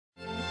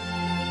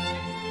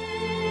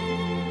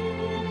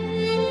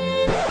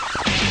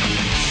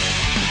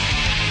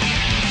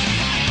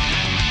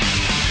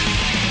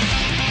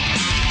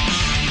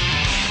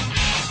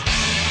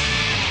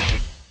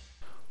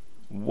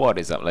What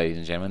is up, ladies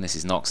and gentlemen? This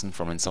is Noxnn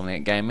from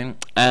Insomniac Gaming,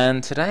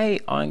 and today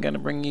I'm going to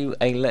bring you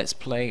a Let's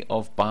Play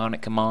of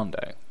Bionic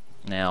Commando.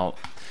 Now,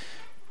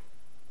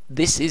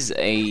 this is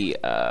an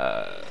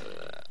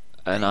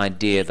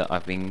idea that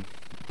I've been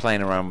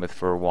playing around with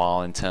for a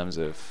while in terms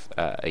of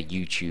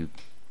YouTube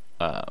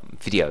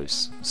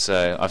videos.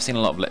 So I've seen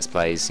a lot of Let's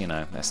Plays, you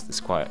know,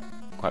 that's quite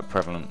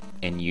prevalent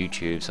in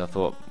YouTube, so I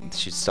thought we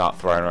should start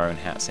throwing our own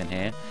hats in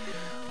here.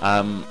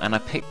 And I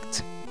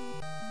picked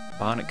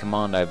Bionic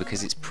Commando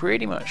because it's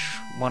pretty much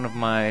one of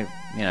my,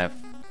 you know,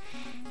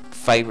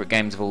 favourite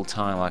games of all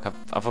time. Like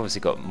I've obviously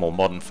got more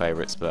modern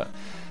favourites, but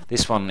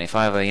this one, if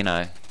I ever, you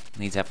know,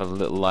 need to have a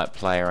little light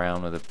play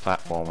around with a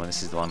platform,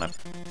 this is the one I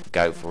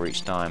go for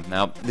each time.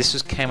 Now, this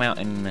came out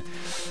in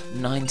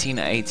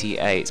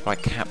 1988. It's by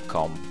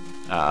Capcom.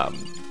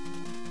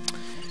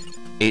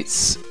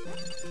 It's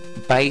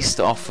based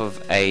off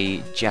of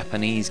a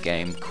Japanese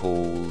game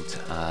called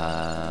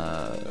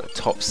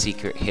Top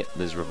Secret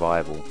Hitler's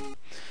Revival.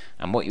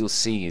 And what you'll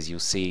see is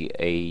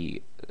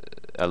a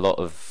lot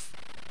of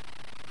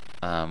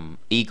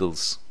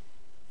eagles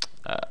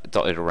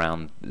dotted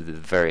around the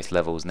various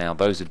levels. Now,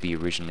 those would be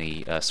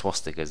originally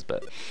swastikas,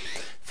 but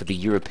for the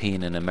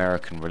European and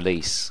American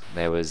release,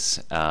 there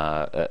was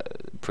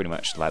pretty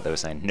much, like they were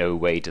saying, no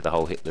way to the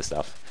whole Hitler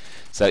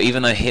stuff. So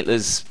even though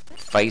Hitler's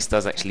face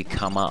does actually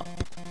come up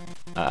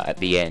at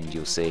the end,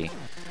 you'll see,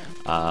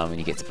 and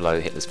you get to blow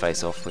Hitler's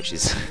face off, which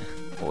is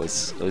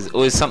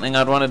always something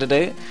I'd wanted to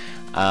do.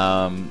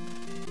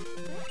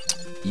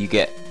 You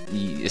get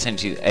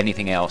essentially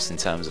anything else in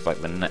terms of like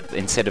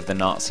instead of the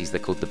Nazis,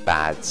 they're called the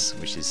Bads,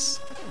 which is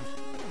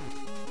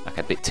like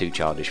a bit too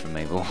childish for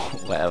me, but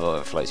whatever,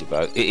 floats your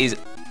boat. It is,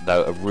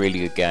 though, a really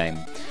good game,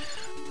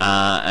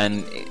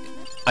 and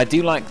I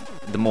do like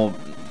the more,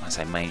 I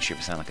say mainstream,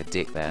 I sound like a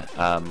dick there.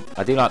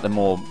 I do like the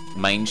more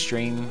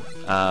mainstream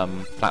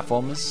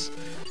platformers,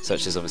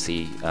 such as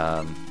obviously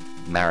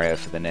Mario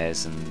for the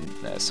NES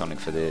and Sonic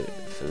for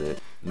the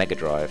Mega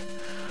Drive.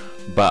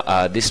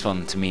 But this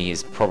one to me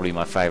is probably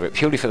my favourite,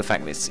 purely for the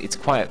fact that it's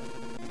quite,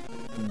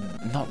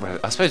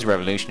 I suppose,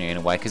 revolutionary in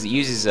a way, because it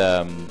uses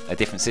a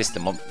different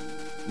system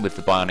with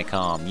the bionic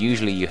arm.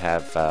 Usually you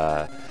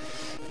have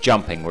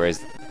jumping, whereas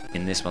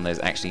in this one there's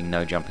actually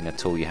no jumping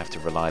at all. You have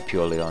to rely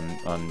purely on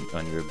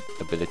your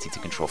ability to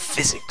control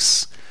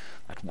physics,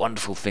 that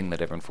wonderful thing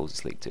that everyone falls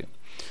asleep to.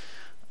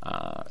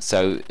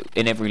 So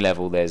in every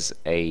level there's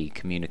a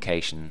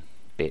communication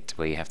bit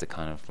where you have to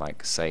kind of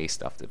like say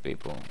stuff to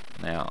people.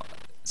 Now,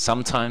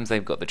 sometimes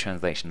they've got the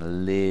translation a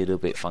little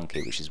bit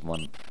funky, which is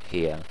one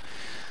here.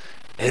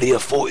 Area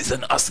 4 is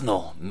an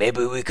arsenal.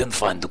 Maybe we can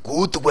find a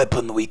good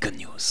weapon we can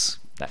use.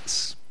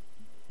 That's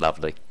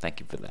lovely. Thank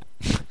you for that.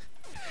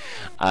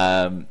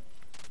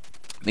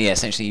 Yeah,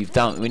 essentially you've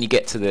done, when you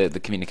get to the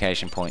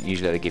communication point,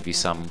 usually they give you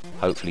some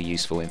hopefully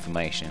useful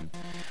information,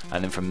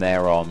 and then from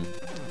there on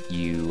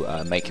you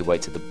make your way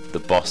to the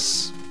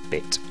boss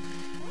bit,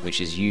 which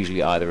is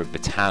usually either a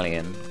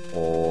battalion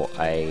or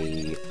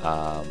a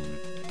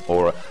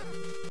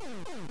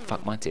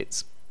fuck my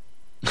tits.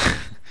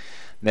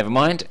 Never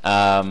mind.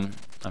 I'm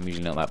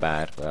usually not that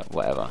bad, but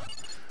whatever.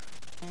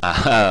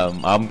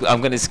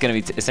 It's gonna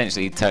be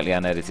essentially totally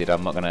unedited.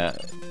 I'm not gonna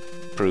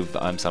prove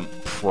that I'm some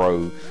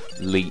pro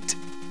elite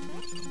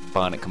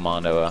Bionic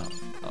Commandoer,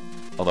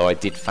 although I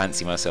did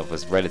fancy myself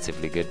as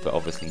relatively good, but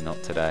obviously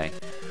not today.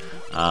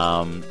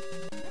 I've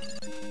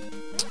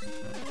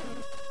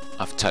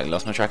totally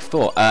lost my track of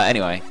thought.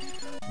 Anyway,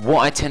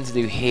 what I tend to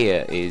do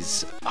here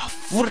is,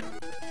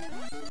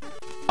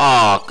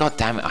 oh, god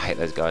damn it, I hate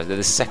those guys. They're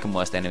the second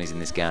worst enemies in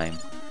this game.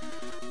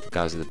 The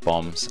guys with the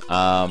bombs.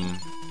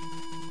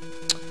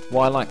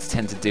 What I like to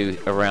tend to do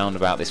around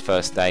about this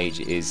first stage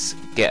is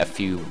get a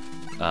few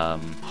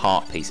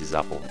heart pieces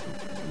up, or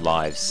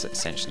lives,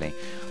 essentially.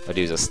 What I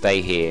do is I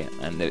stay here,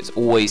 and there's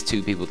always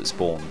two people that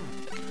spawn.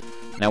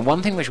 Now,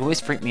 one thing which always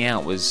freaked me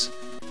out was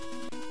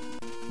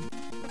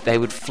they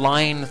would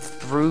fly in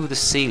through the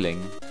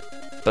ceiling,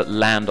 but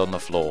land on the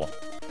floor.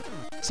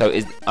 So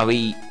is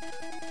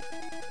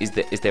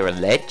there a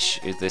ledge?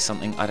 Is there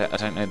something? I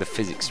don't know the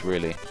physics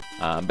really.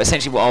 But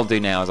essentially what I'll do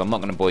now is I'm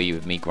not going to bore you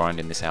with me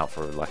grinding this out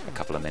for like a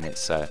couple of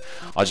minutes, so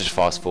I'll just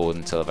fast forward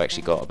until I've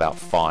actually got about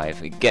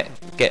 5. Get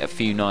a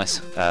few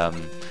nice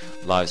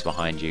lives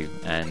behind you,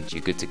 and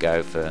you're good to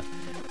go for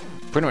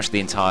pretty much the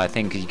entire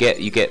thing, because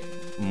you get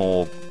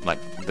more, like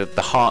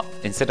the heart,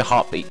 instead of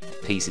heartbeat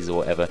pieces or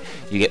whatever,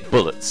 you get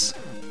bullets,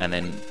 and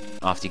then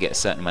after you get a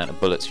certain amount of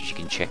bullets, which you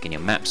can check in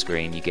your map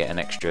screen, you get an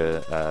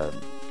extra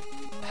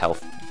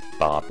health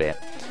bar bit.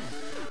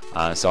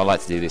 So I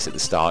like to do this at the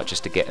start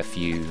just to get a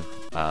few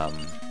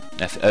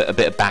a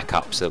bit of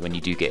backup, so that when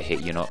you do get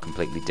hit you're not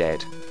completely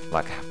dead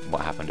like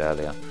what happened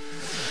earlier.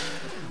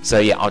 So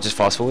yeah, I'll just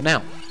fast forward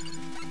now.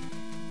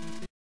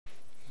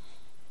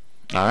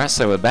 Alright,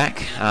 so we're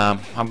back.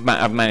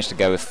 I've managed to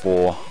go with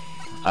 4.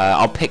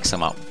 I'll pick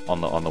some up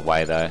on the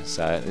way though.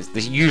 So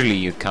there's usually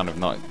you kind of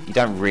not, you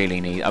don't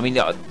really need. I mean,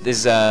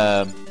 there's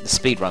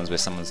speed runs where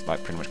someone's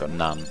like pretty much got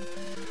none.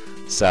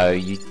 So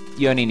you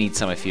only need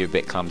some if you're a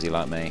bit clumsy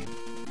like me.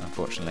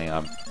 Unfortunately,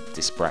 I'm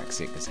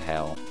dyspraxic as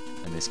hell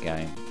in this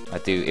game. I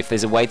do. If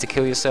there's a way to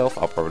kill yourself,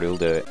 I'll probably will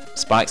do it.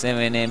 Spike's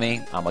never near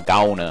me. I'm a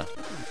goner.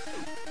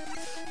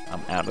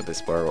 I'm out of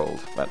this world.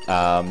 But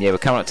yeah, we're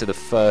coming up to the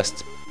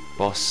first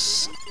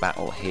boss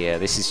battle here.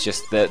 This is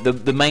just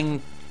the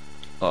main.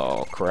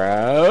 Oh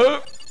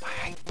crap! I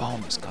hate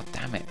bombs. God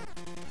damn it.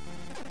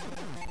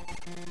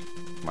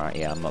 Right,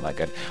 yeah, I'm not that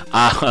good.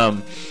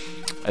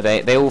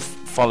 They all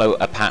follow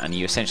a pattern.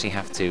 You essentially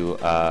have to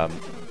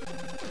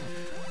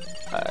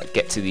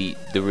get to the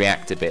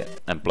reactor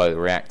bit and blow the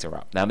reactor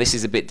up. Now this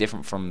is a bit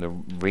different from the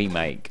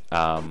remake,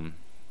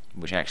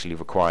 which actually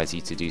requires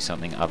you to do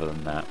something other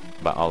than that,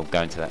 but I'll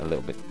go into that a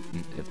little bit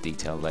of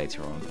detail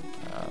later on.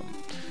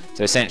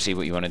 So essentially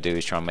what you want to do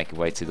is try and make your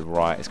way to the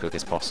right as quick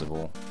as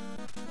possible.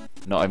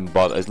 Not even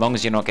bother, as long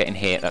as you're not getting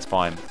hit, that's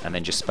fine, and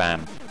then just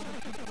spam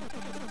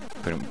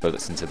putting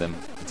bullets into them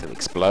until it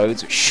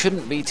explodes, which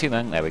shouldn't be too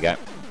long. There we go.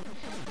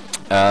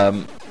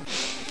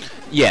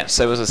 Yeah,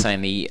 so as I was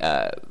saying,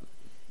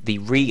 the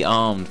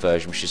rearmed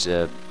version, which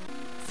is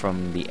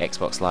from the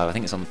Xbox Live, I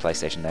think it's on the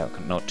PlayStation now,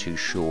 I'm not too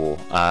sure,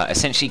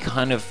 essentially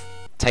kind of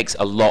takes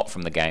a lot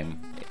from the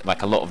game.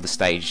 Like a lot of the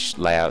stage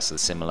layouts are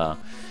similar.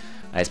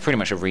 It's pretty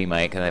much a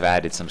remake, and they've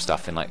added some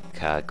stuff in,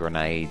 like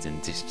grenades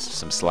and just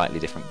some slightly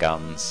different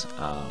guns.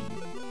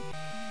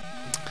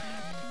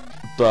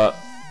 But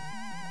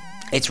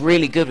it's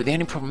really good, but the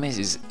only problem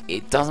is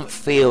it doesn't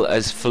feel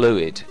as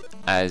fluid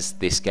as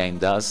this game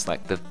does.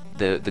 Like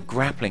the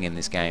grappling in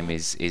this game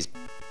is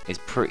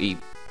pretty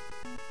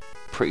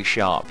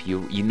sharp.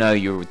 You know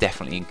you're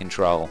definitely in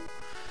control,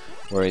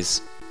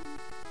 whereas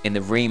in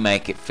the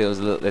remake it feels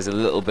there's a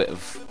little bit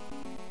of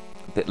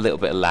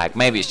lag.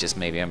 Maybe it's just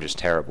maybe I'm just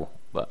terrible,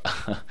 but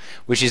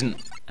which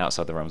isn't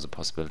outside the realms of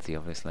possibility,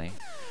 obviously,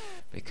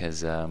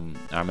 because I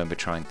remember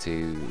trying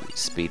to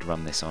speed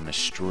run this on a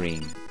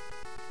stream,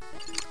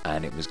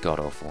 and it was god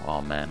awful.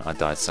 Oh man, I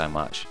died so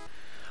much.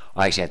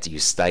 I actually had to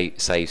use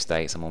save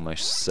states, I'm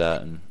almost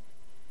certain.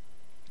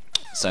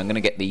 So I'm going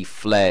to get the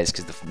flares,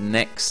 because the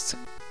next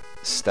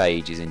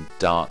stage is in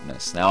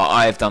darkness. Now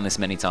I've done this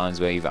many times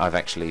where I've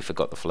actually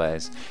forgot the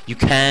flares. You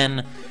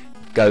can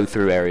go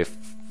through area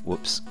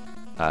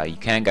you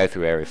can go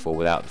through area 4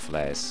 without the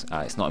flares.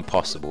 It's not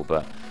impossible,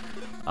 but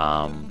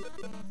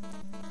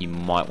you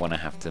might want to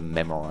have to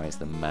memorize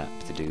the map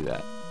to do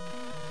that.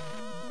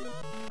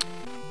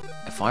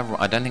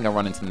 I don't think I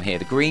run into them here.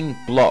 The green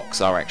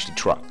blocks are actually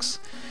trucks,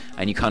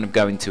 and you kind of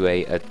go into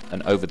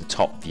an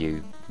over-the-top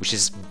view, which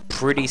is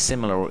pretty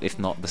similar, if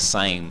not the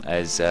same,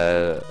 as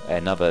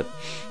another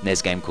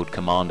NES game called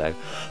Commando,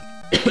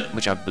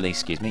 which I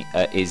believe,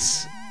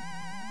 is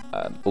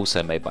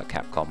also made by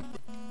Capcom.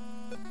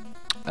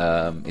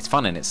 It's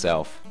fun in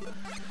itself,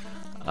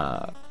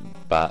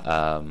 but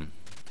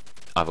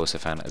I've also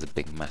found it as a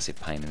big, massive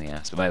pain in the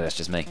ass. But maybe that's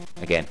just me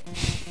again.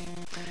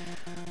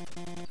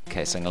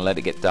 Okay, so I'm gonna let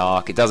it get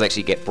dark. It does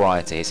actually get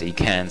brighter here, so you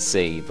can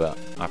see, but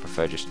I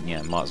prefer just,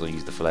 might as well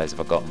use the flares if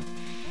I got them.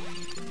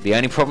 The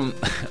only problem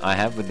I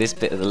have with this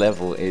bit of the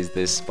level is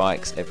there's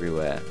spikes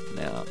everywhere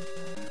now,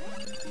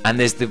 and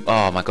there's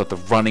oh my god, the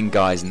running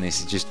guys in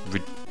this is just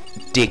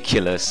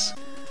ridiculous.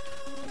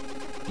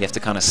 You have to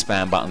kind of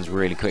spam buttons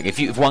really quick.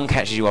 If one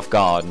catches you off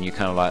guard and you're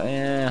kind of like,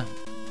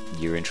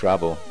 you're in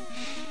trouble.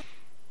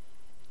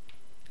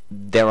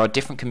 There are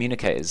different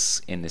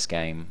communicators in this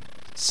game,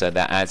 so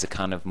that adds a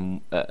kind of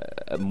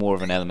more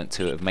of an element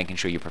to it of making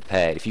sure you're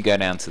prepared. If you go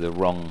down to the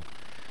wrong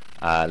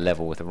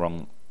level with the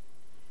wrong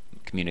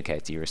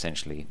communicator, you're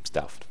essentially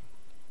stuffed.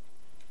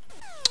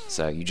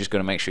 So you just got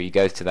to make sure you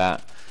go to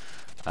that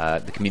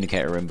the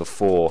communicator room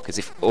before, because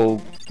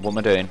what am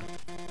I doing?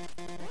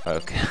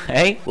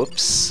 Okay,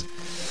 whoops.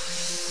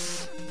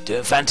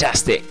 Doing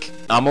fantastic.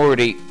 I'm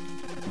already,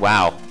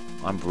 wow,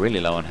 I'm really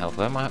low on health.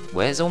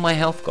 Where's all my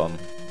health gone?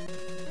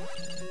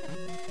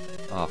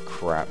 Oh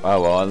crap.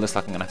 Oh well, it looks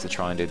like I'm gonna have to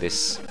try and do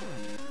this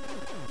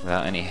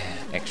without any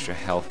extra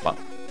health, but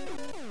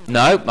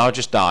no, I'll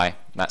just die.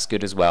 That's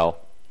good as well.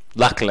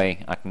 Luckily,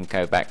 I can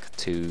go back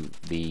to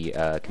the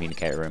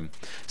communicator room.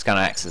 It's kind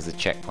of acts as a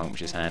checkpoint,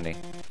 which is handy.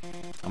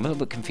 I'm a little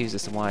bit confused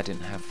as to why I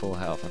didn't have full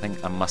health. I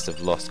think I must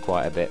have lost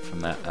quite a bit from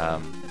that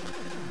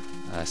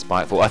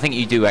spiteful. I think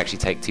you do actually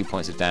take 2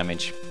 points of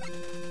damage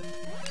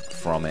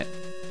from it.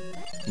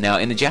 Now,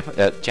 in the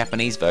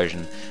Japanese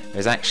version,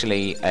 there's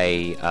actually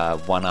a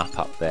 1-up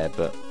up there,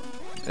 but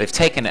they've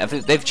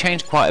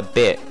changed quite a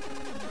bit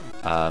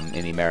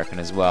in the American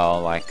as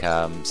well. Like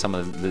some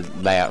of the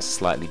layouts are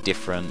slightly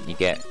different. You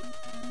get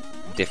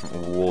different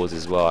rewards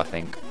as well, I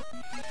think.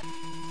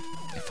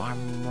 If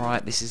I'm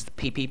right, this is the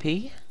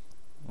PPP,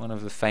 one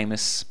of the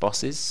famous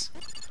bosses.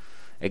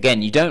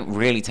 Again, you don't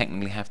really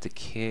technically have to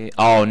kill.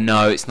 Oh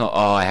no, it's not.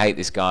 Oh, I hate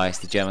this guy. It's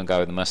the German guy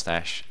with the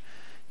mustache.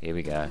 Here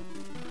we go.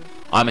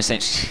 I'm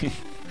essentially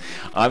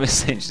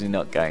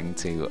not going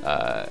to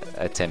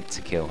attempt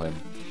to kill him.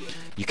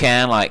 You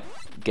can like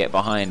get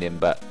behind him,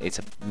 but it's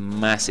a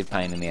massive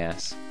pain in the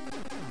ass.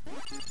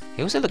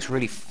 He also looks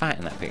really fat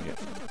in that picture.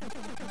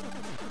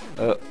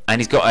 And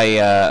he's got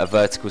a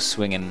vertical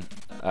swinging,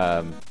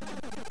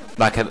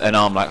 like an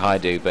arm like I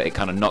do, but it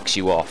kind of knocks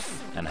you off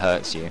and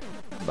hurts you.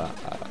 But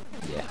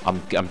yeah,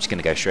 I'm just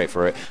gonna go straight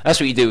for it. That's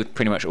what you do with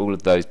pretty much all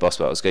of those boss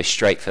battles. Go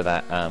straight for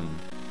that.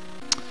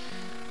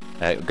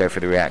 Go for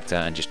the reactor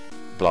and just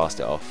blast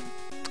it off.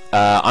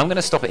 I'm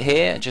gonna stop it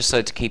here just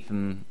so to keep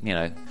them, you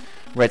know,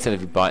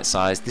 relatively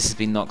bite-sized. This has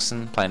been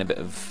Noxnn playing a bit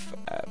of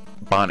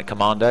Bionic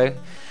Commando.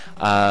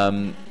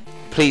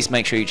 Please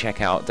make sure you check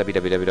out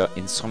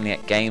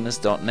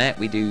www.insomniacgamers.net.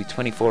 We do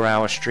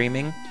 24-hour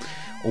streaming.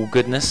 All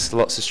goodness,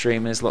 lots of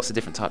streamers, lots of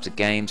different types of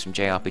games, from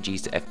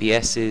JRPGs to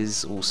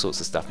FPSs, all sorts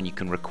of stuff, and you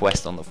can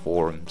request on the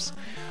forums.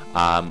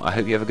 I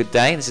hope you have a good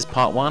day. This is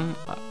part 1.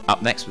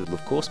 Up next will,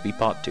 of course, be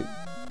part 2.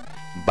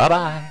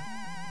 Bye-bye.